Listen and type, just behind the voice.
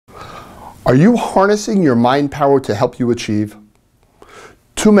Are you harnessing your mind power to help you achieve?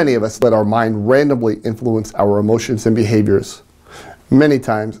 Too many of us let our mind randomly influence our emotions and behaviors, many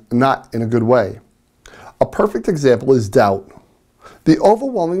times not in a good way. A perfect example is doubt. The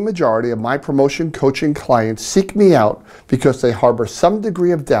overwhelming majority of my promotion coaching clients seek me out because they harbor some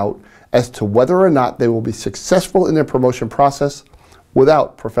degree of doubt as to whether or not they will be successful in their promotion process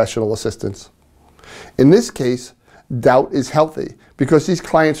without professional assistance. In this case, doubt is healthy because these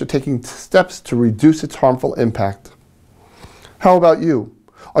clients are taking steps to reduce its harmful impact. How about you?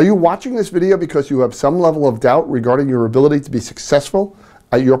 Are you watching this video because you have some level of doubt regarding your ability to be successful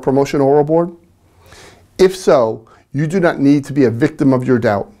at your promotion oral board? If so, you do not need to be a victim of your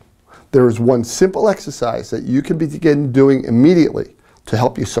doubt. There is one simple exercise that you can begin doing immediately to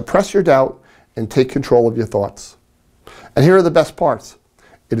help you suppress your doubt and take control of your thoughts. And here are the best parts.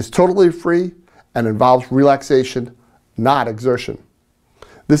 It is totally free and involves relaxation, not exertion.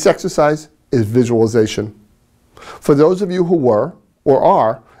 This exercise is visualization. For those of you who were or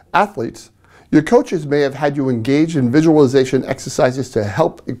are athletes, your coaches may have had you engage in visualization exercises to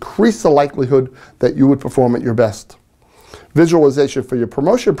help increase the likelihood that you would perform at your best. Visualization for your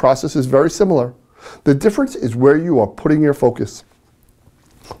promotion process is very similar. The difference is where you are putting your focus.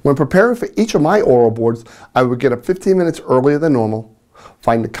 When preparing for each of my oral boards, I would get up 15 minutes earlier than normal,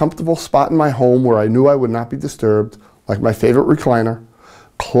 find a comfortable spot in my home where I knew I would not be disturbed, like my favorite recliner,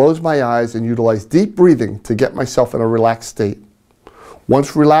 close my eyes and utilize deep breathing to get myself in a relaxed state.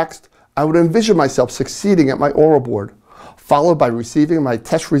 Once relaxed, I would envision myself succeeding at my oral board, followed by receiving my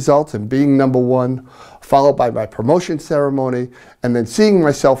test results and being number one, followed by my promotion ceremony, and then seeing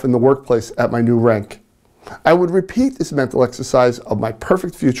myself in the workplace at my new rank. I would repeat this mental exercise of my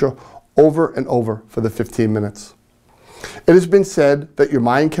perfect future over and over for the 15 minutes. It has been said that your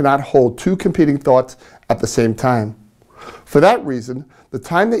mind cannot hold two competing thoughts at the same time. For that reason, the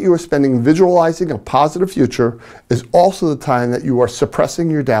time that you are spending visualizing a positive future is also the time that you are suppressing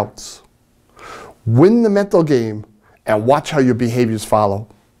your doubts. Win the mental game and watch how your behaviors follow.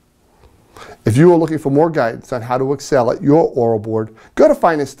 If you are looking for more guidance on how to excel at your oral board, go to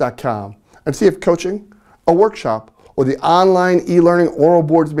finance.com and see if coaching, a workshop, or the online e-learning Oral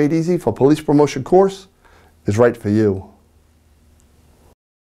Boards Made Easy for Police Promotion course is right for you.